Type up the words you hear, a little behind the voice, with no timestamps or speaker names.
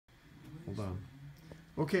Hold on.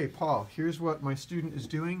 Okay, Paul, here's what my student is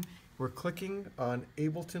doing. We're clicking on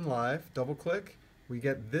Ableton Live, double click. We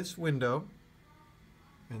get this window,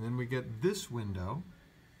 and then we get this window,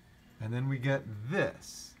 and then we get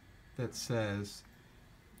this that says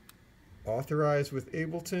authorize with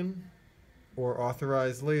Ableton or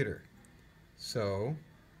authorize later. So,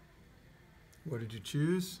 what did you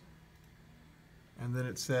choose? And then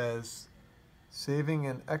it says saving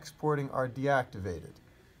and exporting are deactivated.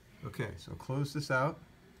 Okay, so close this out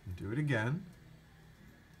and do it again.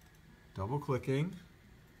 Double clicking.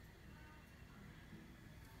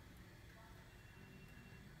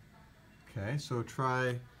 Okay, so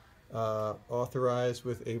try authorize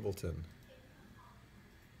with Ableton.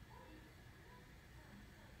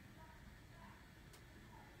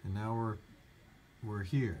 And now we're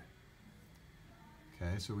here.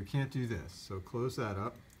 Okay, so we can't do this. So close that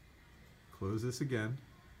up. Close this again.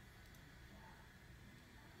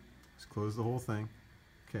 Just close the whole thing.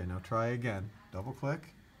 Okay, now try again. Double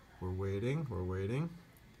click. We're waiting, we're waiting.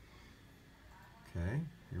 Okay,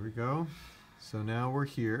 here we go. So now we're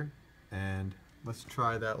here, and let's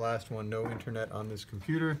try that last one, no internet on this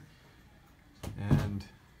computer. And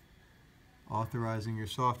authorizing your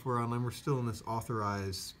software online. We're still in this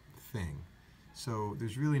authorize thing. So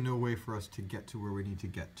there's really no way for us to get to where we need to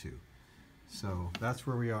get to. So that's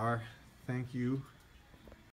where we are. Thank you.